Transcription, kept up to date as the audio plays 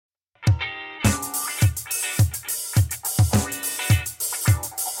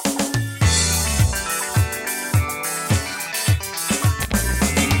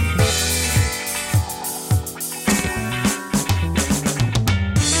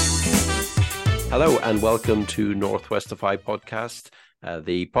Hello and welcome to Northwestify podcast,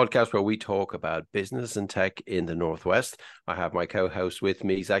 the podcast where we talk about business and tech in the Northwest. I have my co-host with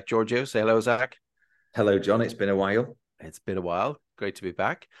me, Zach Giorgio. Say hello, Zach. Hello, John. It's been a while. It's been a while. Great to be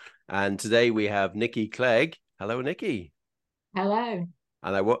back. And today we have Nicki Clegg. Hello, Nicki. Hello.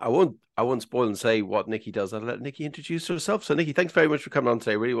 And I won't spoil and say what Nicki does. I'll let Nicki introduce herself. So, Nicki, thanks very much for coming on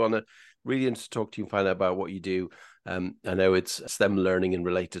today. Really interested to talk to you and find out about what you do. I know it's STEM learning and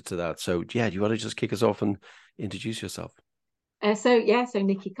related to that. So, yeah, do you want to just kick us off and introduce yourself? So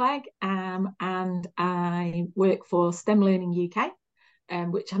Nicki Clegg, and I work for STEM Learning UK,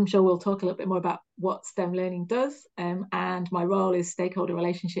 which I'm sure we'll talk a little bit more about what STEM learning does. And my role is Stakeholder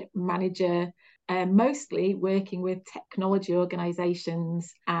Relationship Manager, mostly working with technology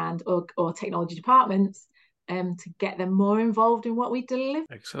organisations and or technology departments to get them more involved in what we deliver.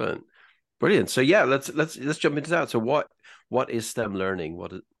 Excellent. Brilliant. So yeah, let's jump into that. So what is STEM learning?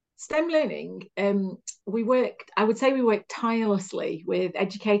 What is STEM learning? We work tirelessly with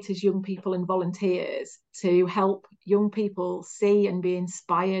educators, young people and volunteers to help young people see and be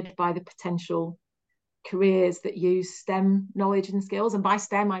inspired by the potential careers that use STEM knowledge and skills. And by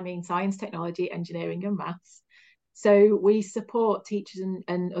STEM, I mean science, technology, engineering and maths. So we support teachers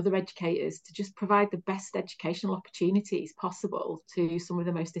and other educators to just provide the best educational opportunities possible to some of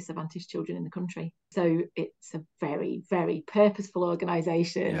the most disadvantaged children in the country. So it's a very, very purposeful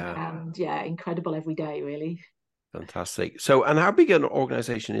organisation and incredible every day, really. Fantastic. So, and how big an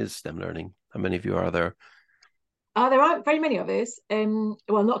organisation is STEM Learning? How many of you are there? There aren't very many of us.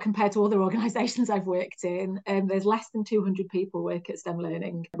 Well, not compared to other organisations I've worked in. There's less than 200 people work at STEM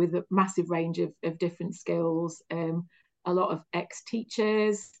Learning with a massive range of different skills. A lot of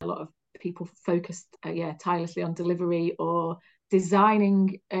ex-teachers, a lot of people focused tirelessly on delivery or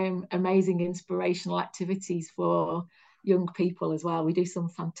designing amazing inspirational activities for young people as well. We do some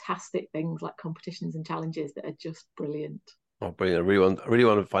fantastic things like competitions and challenges that are just brilliant. Oh, brilliant. I really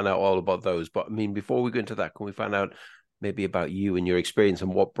want to find out all about those. But I mean, before we go into that, can we find out maybe about you and your experience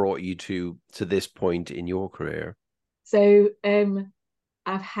and what brought you to this point in your career? So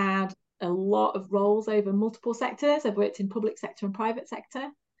I've had a lot of roles over multiple sectors. I've worked in public sector and private sector.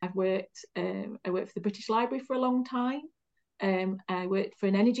 I worked for the British Library for a long time. I worked for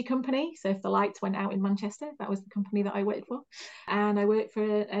an energy company. So if the lights went out in Manchester, that was the company that I worked for. And I worked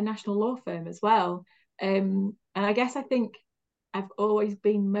for a national law firm as well. And I guess I think I've always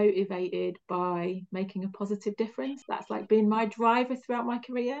been motivated by making a positive difference. That's like been my driver throughout my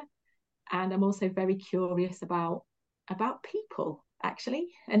career. And I'm also very curious about people, actually,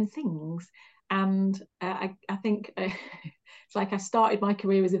 and things. And I think it's like I started my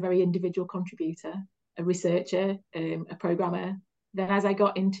career as a very individual contributor, a researcher, a programmer. Then as I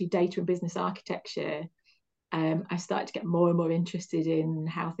got into data and business architecture, I started to get more and more interested in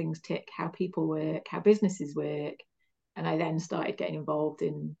how things tick, how people work, how businesses work. And I then started getting involved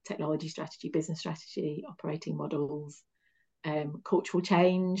in technology strategy, business strategy, operating models, cultural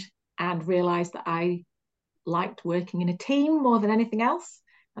change, and realised that I liked working in a team more than anything else.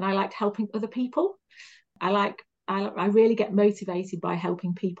 And I liked helping other people. I really get motivated by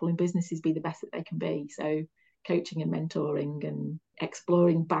helping people and businesses be the best that they can be. So coaching and mentoring and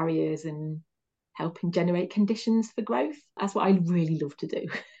exploring barriers and helping generate conditions for growth. That's what I really love to do.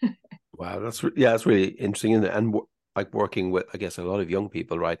 Wow, that's really interesting, isn't it? And like working with, I guess, a lot of young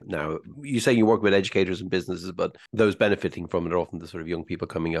people right now. You say you work with educators and businesses, but those benefiting from it are often the sort of young people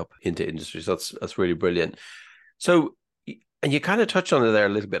coming up into industries. That's really brilliant. So, and you kind of touched on it there a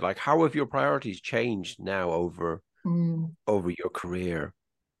little bit. Like, how have your priorities changed now over your career?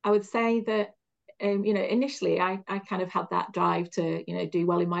 I would say that initially I kind of had that drive to do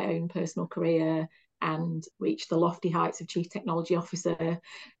well in my own personal career and reach the lofty heights of chief technology officer.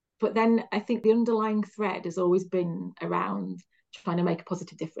 But then I think the underlying thread has always been around trying to make a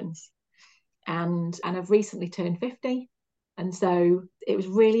positive difference. And I've recently turned 50. And so it was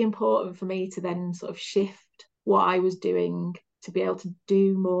really important for me to then sort of shift what I was doing to be able to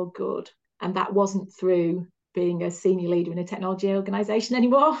do more good. And that wasn't through being a senior leader in a technology organisation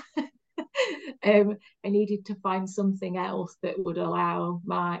anymore. I needed to find something else that would allow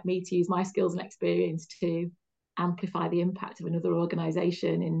me to use my skills and experience to amplify the impact of another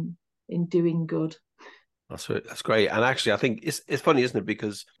organisation in doing good. That's great. And actually, I think it's funny, isn't it?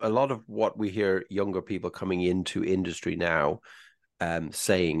 Because a lot of what we hear younger people coming into industry now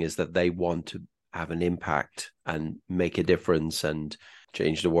saying is that they want to have an impact and make a difference and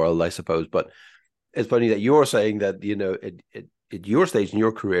change the world, I suppose. But it's funny that you're saying that, at your stage in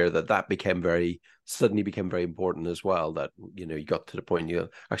your career, that suddenly became very important as well, that, you got to the point,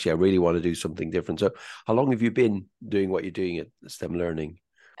 actually, I really want to do something different. So how long have you been doing what you're doing at STEM Learning?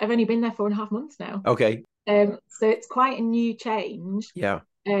 I've only been there 4.5 months now. Okay. So it's quite a new change. Yeah.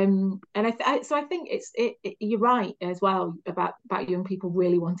 And I think you're right as well about young people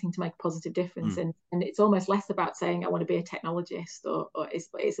really wanting to make a positive difference, and it's almost less about saying I want to be a technologist, or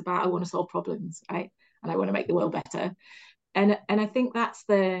it's about I want to solve problems, right, and I want to make the world better, and I think that's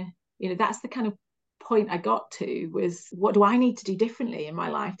the kind of point I got to, was what do I need to do differently in my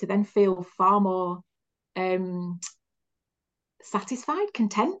life to then feel far more satisfied,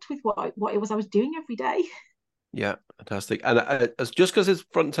 content with what it was I was doing every day. Yeah, fantastic. And it's just because it's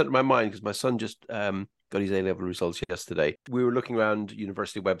front and center of my mind, because my son just got his A-level results yesterday. We were looking around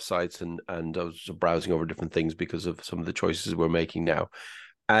university websites and I was browsing over different things because of some of the choices we're making now.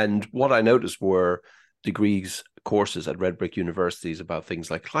 And what I noticed were degrees courses at red brick universities about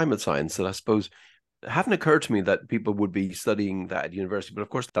things like climate science. And I suppose it hadn't occurred to me that people would be studying that at university. But of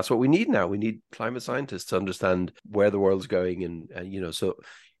course, that's what we need now. We need climate scientists to understand where the world's going. And so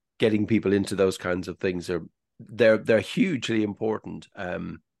getting people into those kinds of things they're hugely important.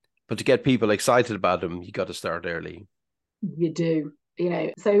 But to get people excited about them, you got to start early. You do,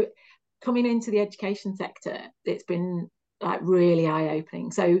 So coming into the education sector, it's been like really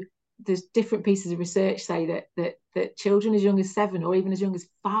eye-opening. So there's different pieces of research say that children as young as 7 or even as young as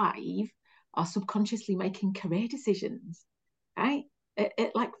 5 are subconsciously making career decisions, right?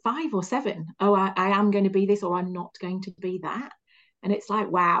 At like 5 or 7. Oh, I am going to be this, or I'm not going to be that. And it's like,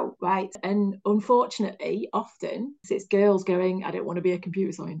 wow, right? And unfortunately, often it's girls going, I don't want to be a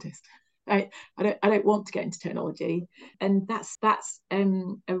computer scientist. I don't want to get into technology. And that's a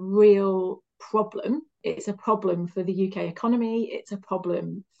real problem. It's a problem for the UK economy. It's a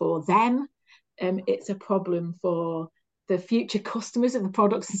problem for them. It's a problem for the future customers of the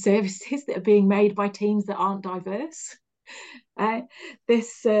products and services that are being made by teams that aren't diverse. We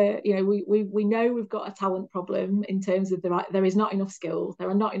know we've got a talent problem in terms of there is not enough skills. There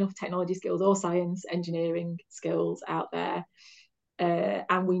are not enough technology skills or science engineering skills out there,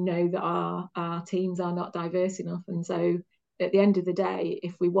 and we know that our teams are not diverse enough. And so at the end of the day,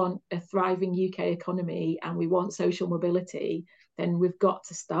 if we want a thriving UK economy and we want social mobility, then we've got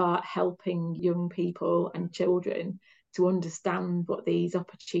to start helping young people and children to understand what these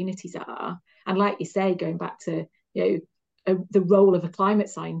opportunities are. And like you say, going back to the role of a climate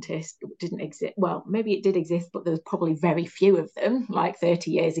scientist didn't exist. Well, maybe it did exist, but there was probably very few of them, like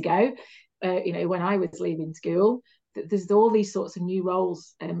 30 years ago, when I was leaving school. There's all these sorts of new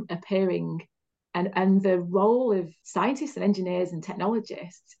roles appearing, and the role of scientists and engineers and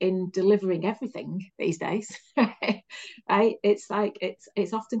technologists in delivering everything these days, right? It's like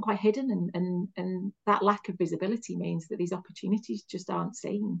it's often quite hidden, and that lack of visibility means that these opportunities just aren't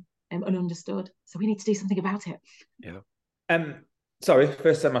seen and understood. So we need to do something about it. Yeah. Sorry,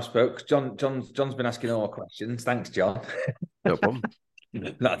 first time I spoke. John's been asking all questions. Thanks, John. No problem.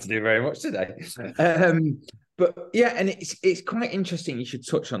 Not to do very much today. But yeah, and it's quite interesting you should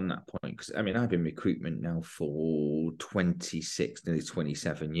touch on that point, because I mean, I've been in recruitment now for 26, nearly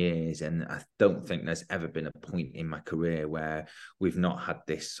 27 years, and I don't think there's ever been a point in my career where we've not had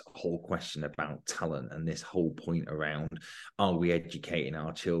this whole question about talent, and this whole point around, are we educating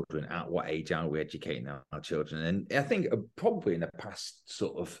our children? At what age are we educating our children? And I think probably in the past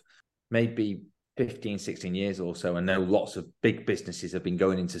sort of maybe 15, 16 years or so, I know lots of big businesses have been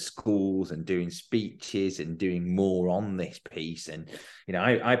going into schools and doing speeches and doing more on this piece. And,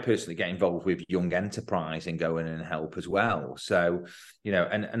 I personally get involved with Young Enterprise and go in and help as well. So,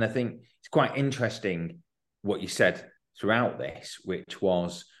 and I think it's quite interesting what you said throughout this, which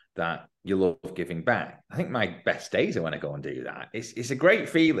was that you love giving back. I think my best days are when I go and do that. It's a great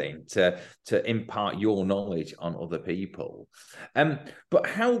feeling to impart your knowledge on other people. But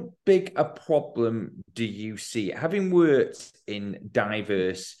how big a problem do you see, having worked in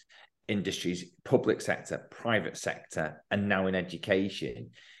diverse industries, public sector, private sector, and now in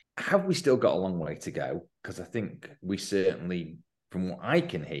education? Have we still got a long way to go? Because I think we certainly, from what I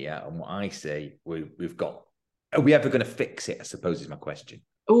can hear and what I see, we've got. Are we ever going to fix it, I suppose, is my question.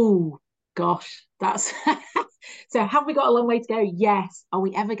 Oh, gosh, that's... So have we got a long way to go? Yes. Are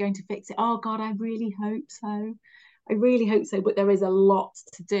we ever going to fix it? Oh, God, I really hope so. I really hope so, but there is a lot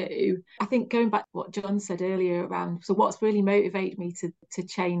to do. I think going back to what John said earlier around, so what's really motivated me to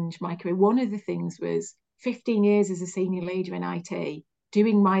change my career, one of the things was 15 years as a senior leader in IT,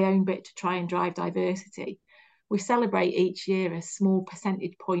 doing my own bit to try and drive diversity. We celebrate each year a small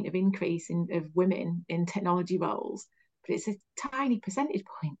percentage point of increase of women in technology roles, but it's a tiny percentage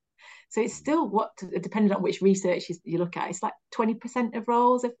point. So it's still depending on which research you look at, it's like 20% of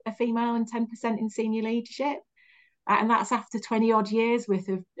roles are female and 10% in senior leadership. And that's after 20 odd years worth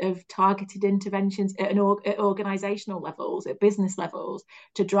of targeted interventions at organisational levels, at business levels,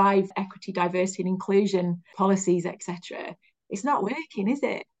 to drive equity, diversity and inclusion policies, etc. It's not working, is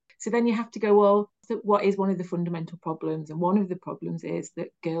it? So then you have to go, well, so what is one of the fundamental problems? And one of the problems is that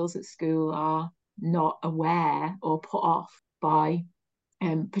girls at school are not aware or put off by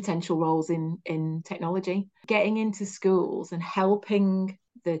potential roles in technology. Getting into schools and helping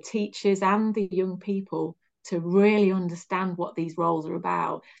the teachers and the young people to really understand what these roles are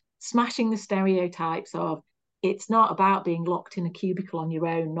about, smashing the stereotypes of it's not about being locked in a cubicle on your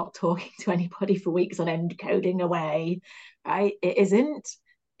own, not talking to anybody for weeks on end, coding away, right? It isn't.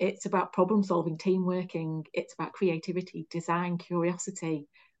 It's about problem solving, team working. It's about creativity, design, curiosity,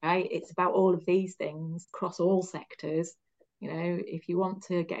 right? It's about all of these things across all sectors. You know, if you want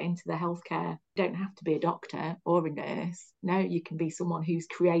to get into the healthcare, you don't have to be a doctor or a nurse. No, you can be someone who's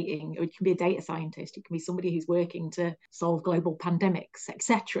creating, or you can be a data scientist. You can be somebody who's working to solve global pandemics,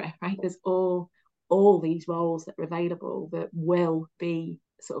 etc. Right? There's all these roles that are available that will be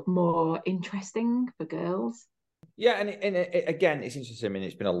sort of more interesting for girls. Yeah, and again, it's interesting. I mean,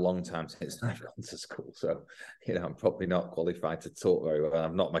 it's been a long time since I've gone to school, so I'm probably not qualified to talk very well.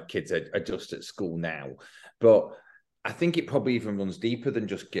 I'm not. My kids are just at school now, but I think it probably even runs deeper than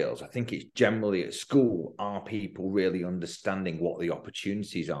just girls. I think it's generally at school, are people really understanding what the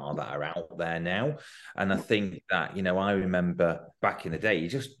opportunities are that are out there now? And I think that, I remember back in the day,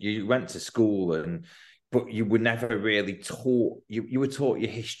 you went to school but you were never really taught, you were taught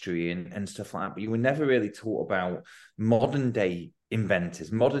your history and stuff like that, but you were never really taught about modern day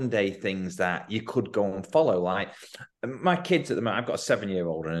inventors, modern day things that you could go and follow. Like my kids at the moment, I've got a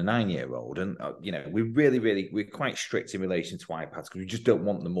 7-year-old and a 9-year-old, and we're quite strict in relation to iPads because we just don't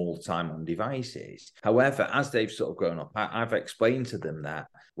want them all the time on devices. However, as they've sort of grown up, I've explained to them that,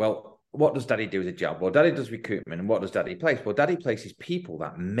 well, what does daddy do as a job? Well, daddy does recruitment. And what does daddy place? Well, daddy places people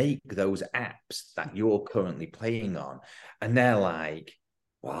that make those apps that you're currently playing on. And they're like,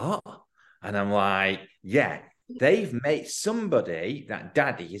 what? And I'm like, yeah, they've made somebody that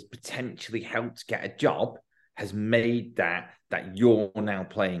daddy has potentially helped get a job, has made that you're now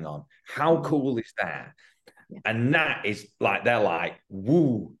playing on. How cool is that? And that is like, they're like,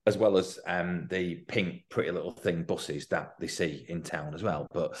 woo, as well as the pink pretty little thing buses that they see in town as well.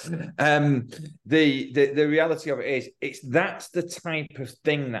 But the reality of it is, that's the type of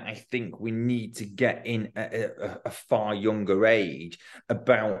thing that I think we need to get in at a far younger age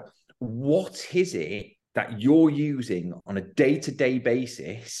about what is it that you're using on a day-to-day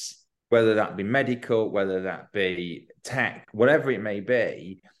basis, whether that be medical, whether that be tech, whatever it may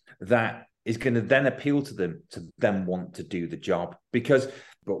be, that is going to then appeal to them want to do the job.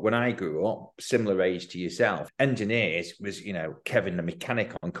 But when I grew up, similar age to yourself, engineers was, Kevin the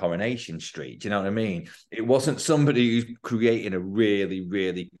mechanic on Coronation Street. Do you know what I mean? It wasn't somebody who's creating a really,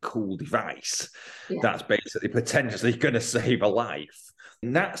 really cool device that's basically potentially going to save a life.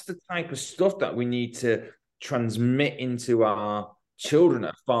 And that's the type of stuff that we need to transmit into our children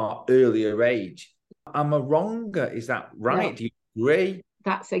at a far earlier age. Am I wrong? Is that right? Yeah. Do you agree?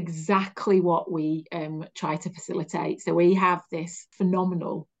 That's exactly what we try to facilitate. So we have this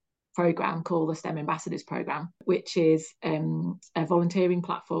phenomenal program called the STEM Ambassadors Program, which is a volunteering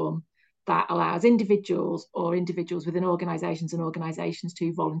platform that allows individuals within organisations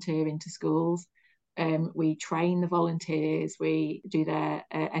to volunteer into schools. We train the volunteers, we do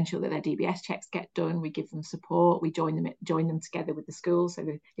ensure that their DBS checks get done, we give them support, we join them together with the schools. So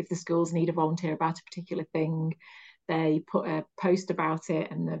if the schools need a volunteer about a particular thing, they put a post about it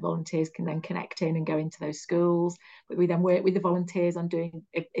and the volunteers can then connect in and go into those schools. But we then work with the volunteers on doing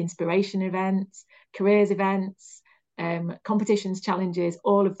inspiration events, careers events, competitions, challenges,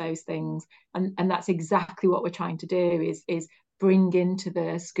 all of those things. And that's exactly what we're trying to do is bring into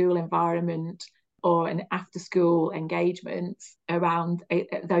the school environment or an after school engagements around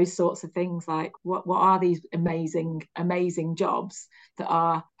those sorts of things, like what are these amazing jobs that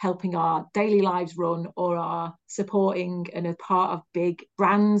are helping our daily lives run or are supporting and are part of big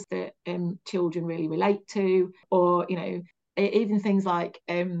brands that children really relate to, or even things like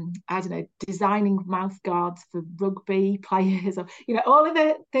designing mouth guards for rugby players, or all of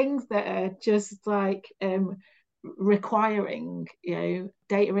the things that are just like requiring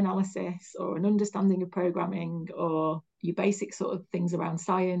data analysis or an understanding of programming or your basic sort of things around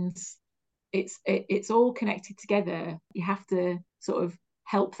science. It's all connected together. You have to sort of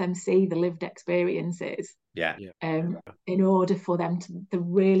help them see the lived experiences in order for them to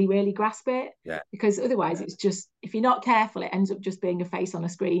really, really grasp it. Because otherwise it's just, if you're not careful, it ends up just being a face on a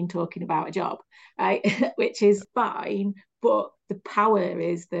screen talking about a job, right? Which is fine, but the power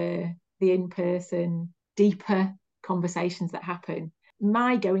is the in-person, deeper conversations that happen.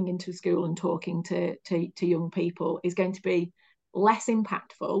 My going into school and talking to young people is going to be less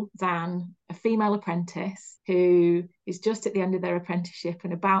impactful than a female apprentice who is just at the end of their apprenticeship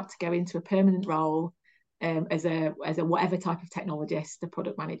and about to go into a permanent role as a whatever type of technologist, a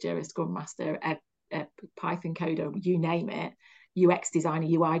product manager, a scrum master, a Python coder, you name it, UX designer,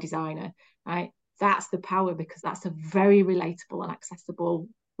 UI designer, right? That's the power, because that's a very relatable and accessible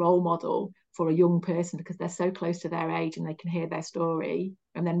role model for a young person, because they're so close to their age and they can hear their story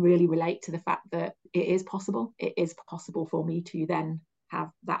and then really relate to the fact that it is possible. It is possible for me to then have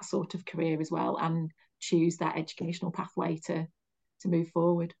that sort of career as well and choose that educational pathway to move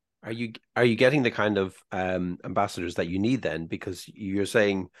forward. Are you getting the kind of ambassadors that you need then? Because you're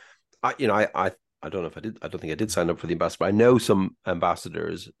saying, I don't know if I did. I don't think I did sign up for the ambassador. But I know some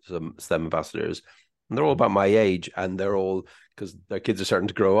ambassadors, some STEM ambassadors, and they're all about my age, and they're all, because their kids are starting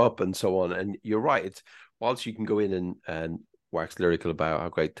to grow up and so on. And you're right. It's, whilst you can go in and wax lyrical about how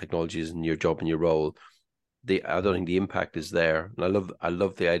great technology is in your job and your role, I don't think the impact is there. And I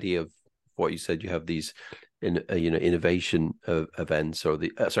love the idea of what you said. You have these innovation events, or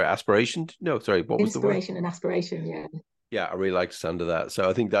the aspiration. No, sorry, what was the word? Inspiration and aspiration. Yeah, I really like the sound of that. So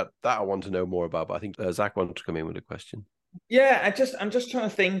I think that I want to know more about. But I think Zach wanted to come in with a question. Yeah, I'm just trying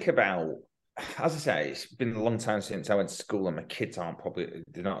to think about, as I say, it's been a long time since I went to school, and my kids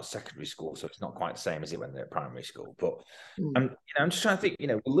they're not at secondary school, so it's not quite the same as it when they're at primary school. But I'm just trying to think, we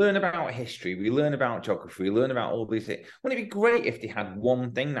learn about history, we learn about geography, we learn about all these things. Wouldn't it be great if they had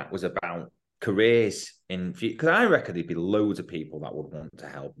one thing that was about careers in future? Because I reckon there'd be loads of people that would want to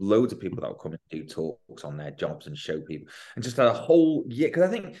help, loads of people that would come and do talks on their jobs and show people, and just a whole year. Because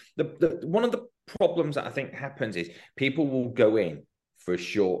I think the one of the problems that I think happens is people will go in for a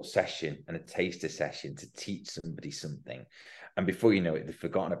short session and a taster session to teach somebody something, and before you know it, they've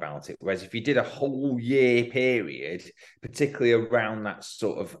forgotten about it. Whereas if you did a whole year period, particularly around that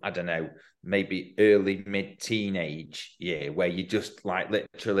sort of, I don't know, maybe early mid-teenage year, where you just like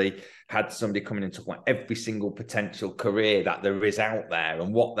literally had somebody coming and talking about every single potential career that there is out there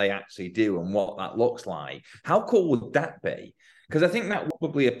and what they actually do and what that looks like, how cool would that be? Because I think that would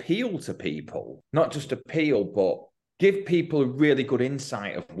probably appeal to people, not just appeal, but give people a really good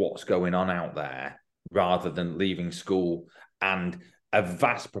insight of what's going on out there, rather than leaving school and a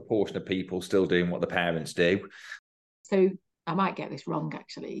vast proportion of people still doing what the parents do. So I might get this wrong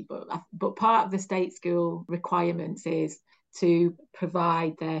actually, but part of the state school requirements is to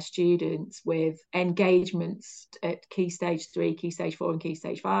provide their students with engagements at Key Stage 3, Key Stage 4 and Key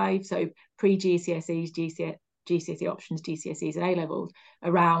Stage 5. So pre-GCSEs, GCSE options, GCSEs and A-levels,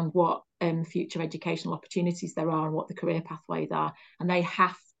 around what future educational opportunities there are and what the career pathways are. And they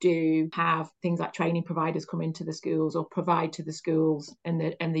have to have things like training providers come into the schools or provide to the schools and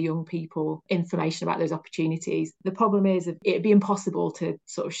the young people information about those opportunities. The problem is it'd be impossible to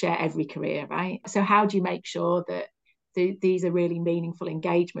sort of share every career, right? So how do you make sure that these are really meaningful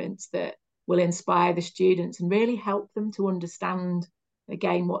engagements that will inspire the students and really help them to understand,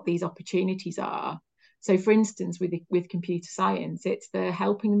 again, what these opportunities are? So, for instance, with computer science, it's the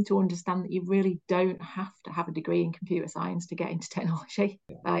helping them to understand that you really don't have to have a degree in computer science to get into technology.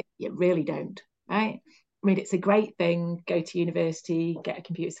 You really don't, right? I mean, it's a great thing. Go to university, get a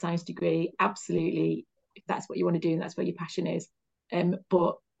computer science degree. Absolutely, if that's what you want to do and that's where your passion is.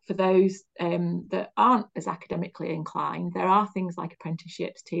 But for those that aren't as academically inclined, there are things like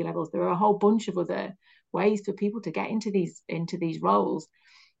apprenticeships, T-levels. There are a whole bunch of other ways for people to get into these roles.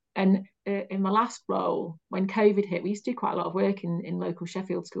 And in my last role, when COVID hit, we used to do quite a lot of work in local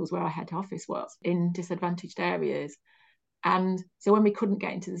Sheffield schools where our head office was, in disadvantaged areas. And so when we couldn't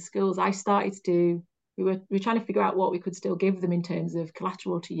get into the schools, I started to do, we were trying to figure out what we could still give them in terms of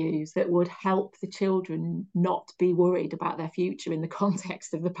collateral to use that would help the children not be worried about their future in the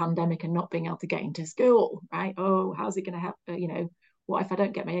context of the pandemic and not being able to get into school, right? Oh, how's it going to help? What if I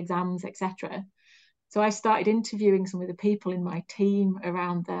don't get my exams, etc. So I started interviewing some of the people in my team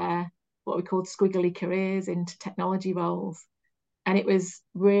around their, what we called squiggly careers into technology roles. And it was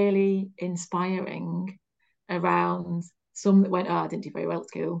really inspiring around some that went, I didn't do very well at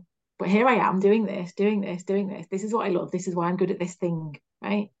school, but here I am doing this. This is what I love. This is why I'm good at this thing,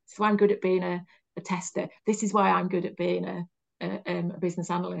 right? This is why I'm good at being a tester. This is why I'm good at being a business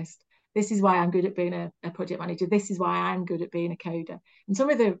analyst. This is why I'm good at being a project manager. This is why I'm good at being a coder. And some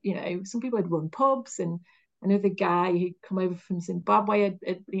of the, some people had run pubs, and another guy who'd come over from Zimbabwe,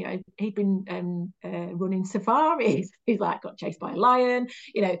 he'd been running safaris. He's like got chased by a lion.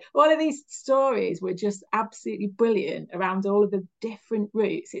 All of these stories were just absolutely brilliant around all of the different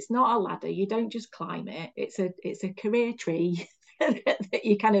routes. It's not a ladder. You don't just climb it. It's a career tree that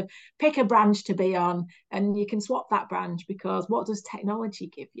you kind of pick a branch to be on, and you can swap that branch, because what does technology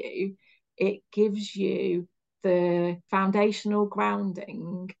give you? It gives you the foundational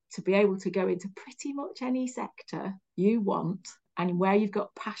grounding to be able to go into pretty much any sector you want, and where you've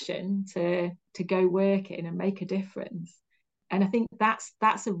got passion to go work in and make a difference. And I think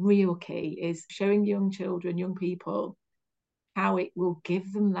that's a real key, is showing young children, young people, how it will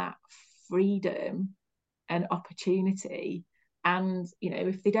give them that freedom and opportunity. And,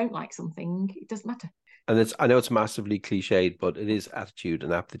 if they don't like something, it doesn't matter. And I know it's massively cliched, but it is attitude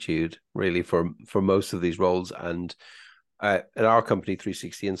and aptitude really for most of these roles. And at our company,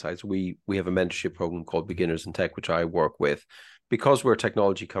 360 Insights, we have a mentorship program called Beginners in Tech, which I work with, because we're a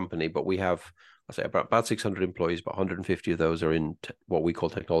technology company, but we have, I say, about 600 employees, but 150 of those are in what we call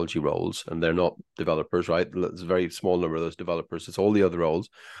technology roles, and they're not developers, right? There's a very small number of those developers. It's all the other roles.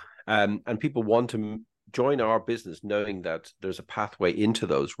 And people want to join our business knowing that there's a pathway into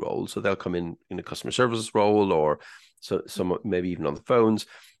those roles. So they'll come in a customer services role, or some maybe even on the phones.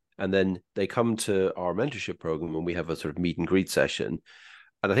 And then they come to our mentorship program, and we have a sort of meet and greet session.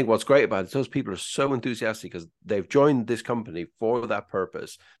 And I think what's great about it is those people are so enthusiastic because they've joined this company for that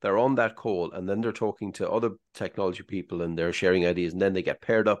purpose. They're on that call, and then they're talking to other technology people, and they're sharing ideas, and then they get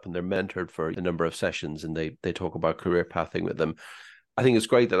paired up and they're mentored for a number of sessions, and they talk about career pathing with them. I think it's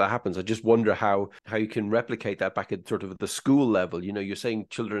great that happens. I just wonder how you can replicate that back at sort of the school level. You're saying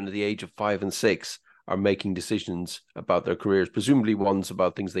children at the age of 5 and 6 are making decisions about their careers, presumably ones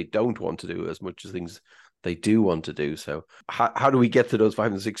about things they don't want to do as much as things they do want to do. So how do we get to those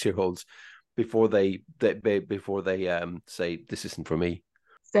 5 and 6-year-olds before they say this isn't for me?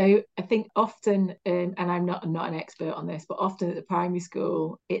 So I think often, and I'm not an expert on this, but often at the primary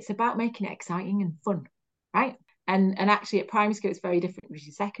school, it's about making it exciting and fun, right? And actually at primary school, it's very different with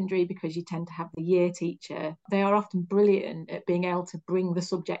your secondary, because you tend to have the year teacher. They are often brilliant at being able to bring the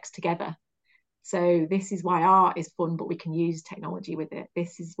subjects together. So this is why art is fun, but we can use technology with it.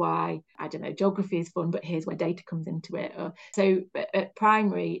 This is why, I don't know, geography is fun, but here's where data comes into it. So at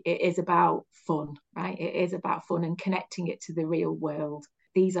primary, it is about fun, right? It is about fun and connecting it to the real world.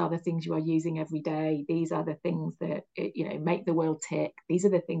 These are the things you are using every day. These are the things that, make the world tick. These are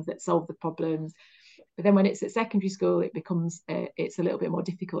the things that solve the problems. But then when it's at secondary school, it becomes, it's a little bit more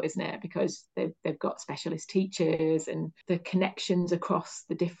difficult, isn't it? Because they've got specialist teachers, and the connections across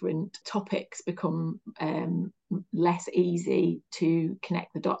the different topics become less easy to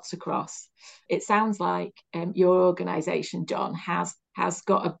connect the dots across. It sounds like your organisation, John, has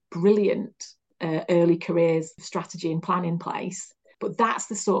got a brilliant early careers strategy and plan in place. But that's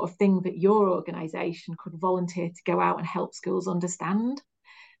the sort of thing that your organisation could volunteer to go out and help schools understand.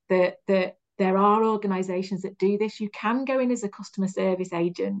 That there are organisations that do this. You can go in as a customer service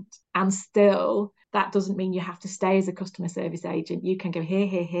agent, and still that doesn't mean you have to stay as a customer service agent. You can go here,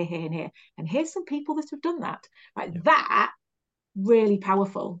 here, here, here, and here. And here's some people that have done that. Right? Yeah. That really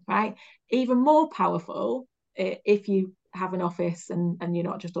powerful, right? Even more powerful if you have an office and you're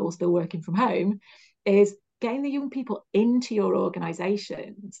not just all still working from home, is getting the young people into your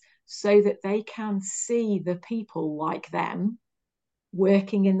organisations so that they can see the people like them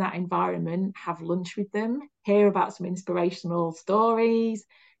working in that environment, have lunch with them, hear about some inspirational stories,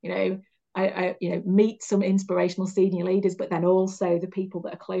 I meet some inspirational senior leaders, but then also the people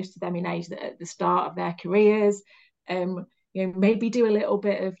that are close to them in age, that are at the start of their careers. Maybe do a little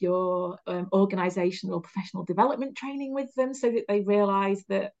bit of your organizational professional development training with them, so that they realize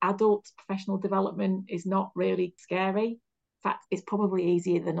that adult professional development is not really scary. In fact, it's probably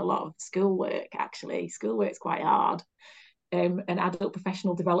easier than a lot of schoolwork, actually. Schoolwork's quite hard. And adult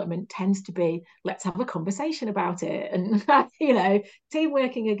professional development tends to be, let's have a conversation about it, and team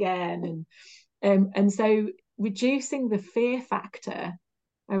working again, and so reducing the fear factor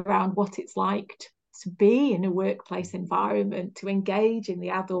around what it's like to be in a workplace environment, to engage in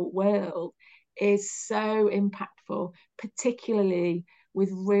the adult world, is so impactful, particularly with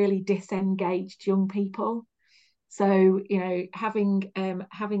really disengaged young people. So having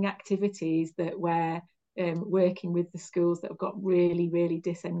activities that where working with the schools that have got really, really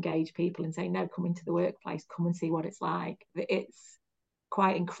disengaged people, and saying, no, come into the workplace, come and see what it's like. It's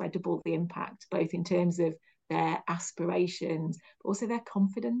quite incredible, the impact, both in terms of their aspirations, but also their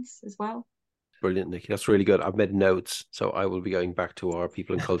confidence as well. Brilliant, Nicki. That's really good. I've made notes, so I will be going back to our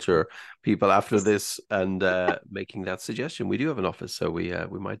people and culture people after this and making that suggestion. We do have an office, so we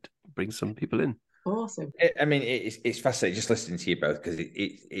might bring some people in. Awesome. I mean, it's fascinating just listening to you both, because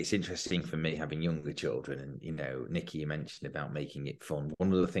it's interesting for me having younger children. And, Nicki, you mentioned about making it fun.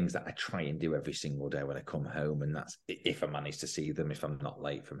 One of the things that I try and do every single day when I come home, and that's if I manage to see them, if I'm not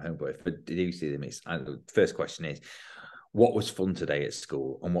late from home, but if I do see them, the first question is, what was fun today at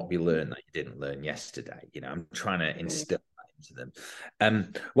school and what we learned that you didn't learn yesterday. You know, I'm trying to instill that into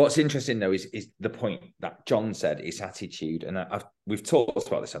them. What's interesting though is the point that John said is attitude, and we've talked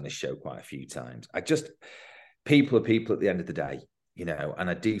about this on this show quite a few times. People are people at the end of the day, you know, and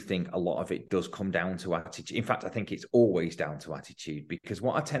I do think a lot of it does come down to attitude. In fact, I think it's always down to attitude, because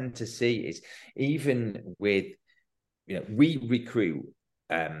what I tend to see is, even with, you know, we recruit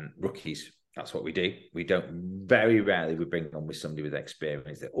rookies. That's what we do. We don't, very rarely we bring on with somebody with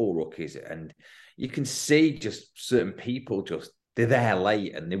experience. They're all rookies. And you can see just certain people, just they're there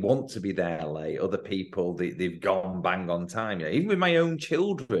late and they want to be there late. Other people, they've gone bang on time. You know, even with my own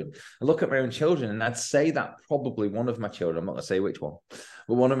children, I look at my own children and I'd say that probably one of my children, I'm not going to say which one,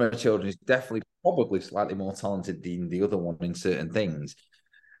 but one of my children is definitely probably slightly more talented than the other one in certain things.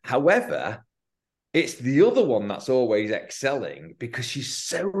 However, it's the other one that's always excelling because she's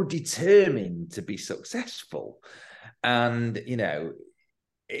so determined to be successful. And, you know,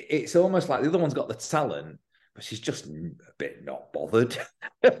 it's almost like the other one's got the talent, but she's just a bit not bothered.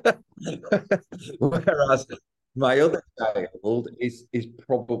 Whereas my other child is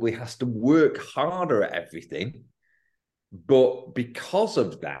probably has to work harder at everything. But because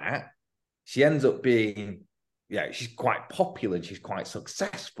of that, she ends up being, yeah, she's quite popular and she's quite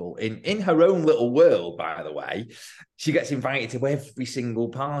successful in her own little world, by the way. She gets invited to every single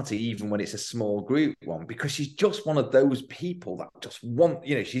party, even when it's a small group one, because she's just one of those people that just want,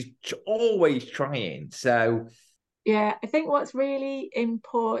 you know, she's always trying. So, yeah, I think what's really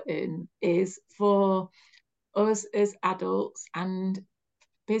important is for us as adults and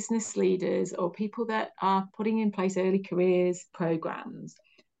business leaders or people that are putting in place early careers programs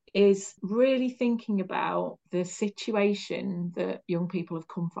is really thinking about the situation that young people have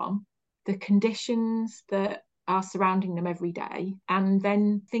come from, the conditions that are surrounding them every day, and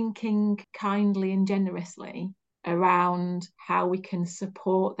then thinking kindly and generously around how we can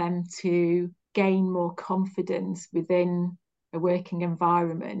support them to gain more confidence within a working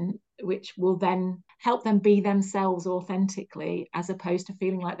environment, which will then help them be themselves authentically, as opposed to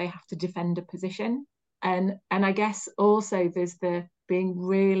feeling like they have to defend a position. And I guess also there's the being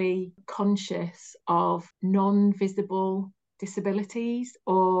really conscious of non-visible disabilities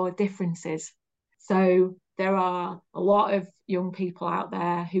or differences. So there are a lot of young people out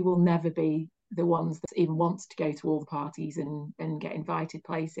there who will never be the ones that even wants to go to all the parties and get invited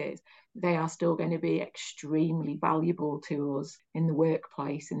places. They are still going to be extremely valuable to us in the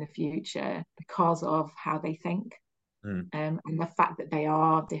workplace in the future because of how they think and the fact that they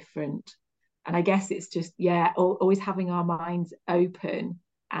are different. And I guess it's just, yeah, always having our minds open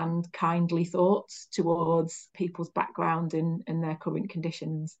and kindly thoughts towards people's background and their current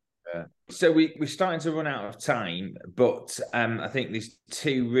conditions. So we're starting to run out of time, but I think there's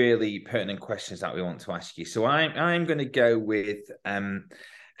two really pertinent questions that we want to ask you. So I'm going to go with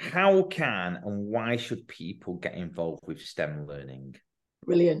how can and why should people get involved with STEM learning?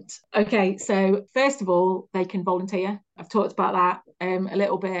 Brilliant. Okay, so first of all, they can volunteer. I've talked about that a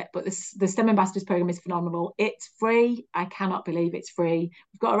little bit, but the STEM Ambassadors Programme is phenomenal. It's free. I cannot believe it's free.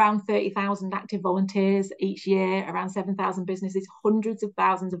 We've got around 30,000 active volunteers each year, around 7,000 businesses, hundreds of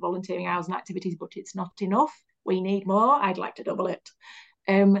thousands of volunteering hours and activities, but it's not enough. We need more. I'd like to double it.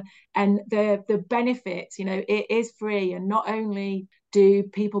 And the benefits, you know, it is free, and not only do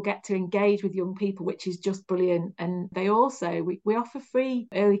people get to engage with young people, which is just brilliant, and they also we offer free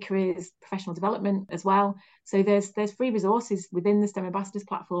early careers professional development as well. So there's free resources within the STEM Ambassadors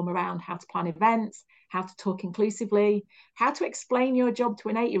platform around how to plan events, how to talk inclusively, how to explain your job to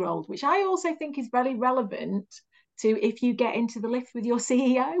an 8-year-old, which I also think is very relevant to if you get into the lift with your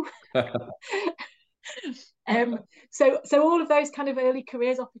CEO. So all of those kind of early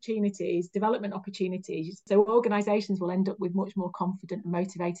careers opportunities, development opportunities, so organisations will end up with much more confident and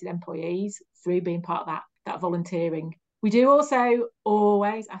motivated employees through being part of that volunteering. We do also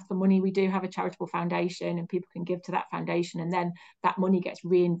always ask for money. We do have a charitable foundation and people can give to that foundation, and then that money gets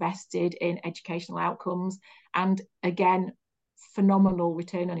reinvested in educational outcomes. And again, phenomenal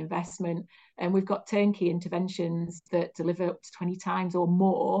return on investment. And we've got turnkey interventions that deliver up to 20 times or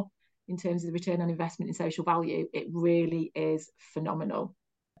more in terms of the return on investment in social value. It really is phenomenal.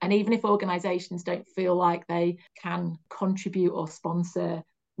 And even if organisations don't feel like they can contribute or sponsor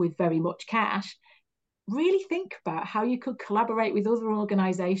with very much cash, really think about how you could collaborate with other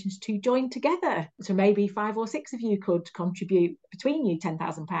organisations to join together. So maybe 5 or 6 of you could contribute between you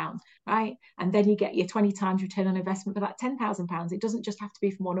 £10,000, right? And then you get your 20 times return on investment for that £10,000. It doesn't just have to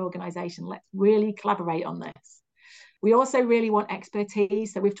be from one organisation. Let's really collaborate on this. We also really want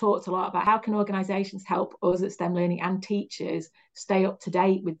expertise. So we've talked a lot about how can organisations help us at STEM Learning and teachers stay up to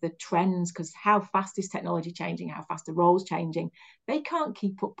date with the trends, because how fast is technology changing? How fast are roles changing? They can't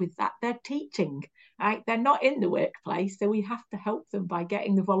keep up with that. They're teaching, right? They're not in the workplace. So we have to help them by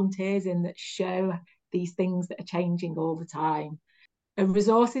getting the volunteers in that show these things that are changing all the time. And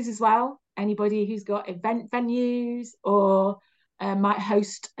resources as well. Anybody who's got event venues or might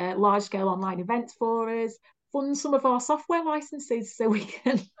host large-scale online events for us, fund some of our software licenses so we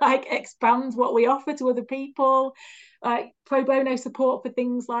can expand what we offer to other people, like pro bono support for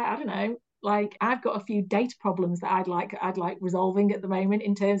things like, I don't know, like I've got a few data problems that I'd like resolving at the moment,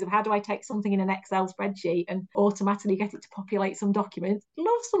 in terms of how do I take something in an Excel spreadsheet and automatically get it to populate some documents.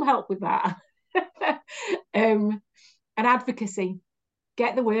 Love some help with that. And advocacy.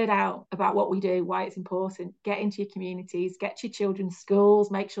 Get the word out about what we do, why it's important. Get into your communities, get to your children's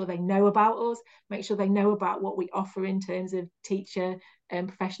schools, make sure they know about us, make sure they know about what we offer in terms of teacher and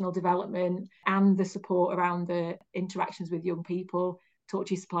professional development and the support around the interactions with young people. Talk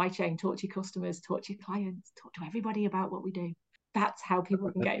to your supply chain, talk to your customers, talk to your clients, talk to everybody about what we do. That's how people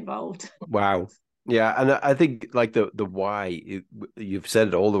can get involved. Wow. Yeah, and I think like the why, you've said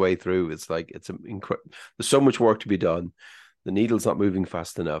it all the way through. It's like there's so much work to be done. The needle's not moving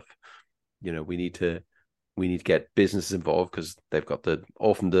fast enough. You know, we need to get businesses involved because they've got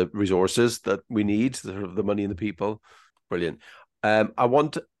often the resources that we need, the money and the people. Brilliant. I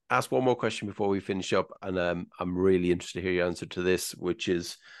want to ask one more question before we finish up, and I'm really interested to hear your answer to this, which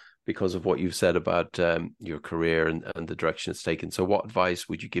is because of what you've said about your career and the direction it's taken. So what advice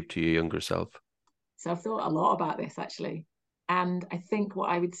would you give to your younger self? So I've thought a lot about this, actually. And I think what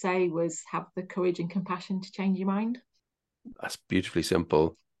I would say was have the courage and compassion to change your mind. That's beautifully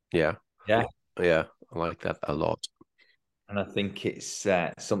simple. Yeah. Yeah. I like that a lot. And I think it's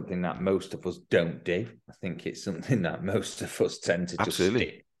something that most of us don't do. I think it's something that most of us tend to just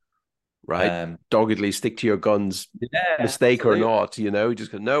stick. Right. Doggedly stick to your guns, mistake absolutely. Or not, you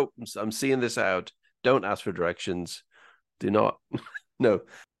just go, no, I'm seeing this out. Don't ask for directions. Do not. No.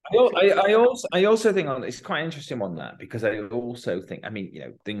 I also think it's quite interesting on that, because I also think,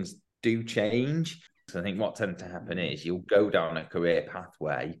 things do change. So I think what tends to happen is you'll go down a career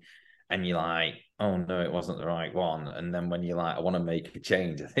pathway and you're like, oh no, it wasn't the right one. And then when you're like, I want to make a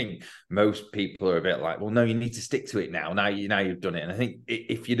change, I think most people are a bit like, well, no, you need to stick to it now. Now you've done it. And I think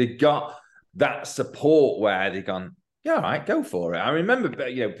if you'd have got that support where they've gone, yeah, all right, go for it. I remember,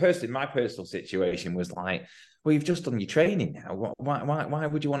 personally, my personal situation was like, well, you've just done your training now. Why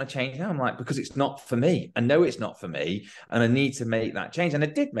would you want to change now? I'm like, because it's not for me. I know it's not for me, and I need to make that change. And I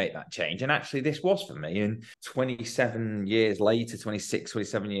did make that change. And actually, this was for me. And 27 years later,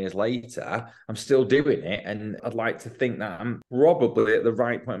 I'm still doing it. And I'd like to think that I'm probably at the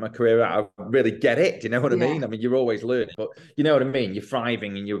right point in my career. I really get it. Do you know what I mean? I mean, you're always learning, but you know what I mean? You're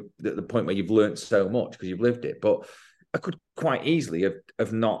thriving and you're at the point where you've learned so much because you've lived it. But I could quite easily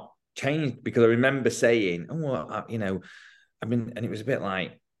have not changed, because I remember saying, and it was a bit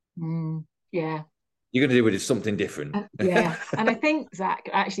like, yeah, you're going to do it as something different. Yeah. And I think, Zach,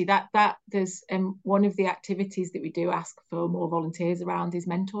 actually that there's one of the activities that we do ask for more volunteers around is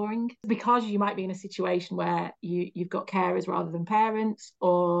mentoring, because you might be in a situation where you've got carers rather than parents,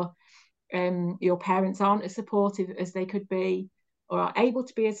 or your parents aren't as supportive as they could be, or are able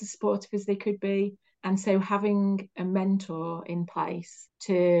to be as supportive as they could be. And so having a mentor in place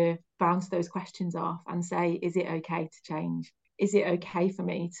to bounce those questions off and say, is it okay to change? Is it okay for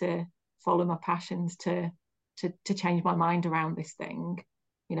me to follow my passions, to change my mind around this thing?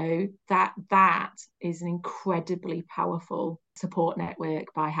 That is an incredibly powerful support network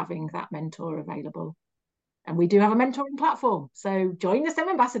by having that mentor available. And we do have a mentoring platform. So join the STEM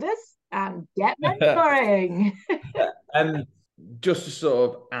ambassadors and get mentoring. Just to sort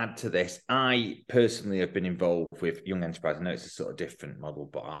of add to this, I personally have been involved with Young Enterprise. I know it's a sort of different model,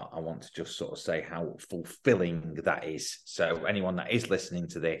 but I want to just sort of say how fulfilling that is. So anyone that is listening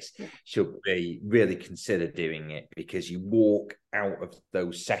to this should be really consider doing it, because you walk out of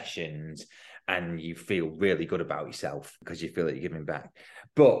those sessions and you feel really good about yourself because you feel that you're giving back.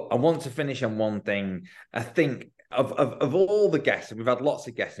 But I want to finish on one thing. I think of all the guests, and we've had lots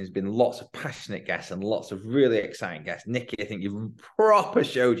of guests, and there's been lots of passionate guests and lots of really exciting guests. Nicki, I think you've proper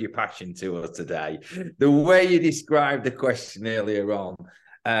showed your passion to us today. The way you described the question earlier on,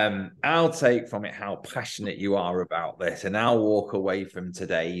 I'll take from it how passionate you are about this, and I'll walk away from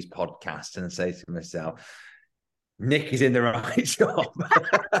today's podcast and say to myself, Nicki's in the right job.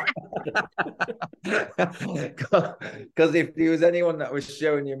 Because if there was anyone that was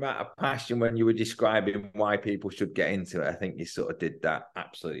showing you amount of passion when you were describing why people should get into it, I think you sort of did that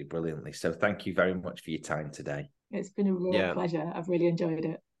absolutely brilliantly. So thank you very much for your time today. It's been a real pleasure. I've really enjoyed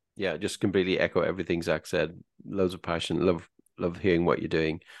it. Yeah, just completely echo everything Zach said. Loads of passion. Love hearing what you're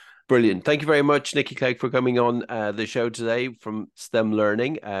doing. Brilliant. Thank you very much, Nicki Clegg, for coming on the show today from STEM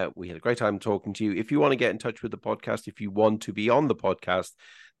Learning. We had a great time talking to you. If you want to get in touch with the podcast, if you want to be on the podcast,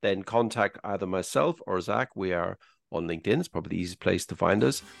 then contact either myself or Zach. We are on LinkedIn. It's probably the easiest place to find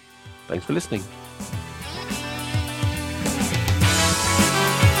us. Thanks for listening.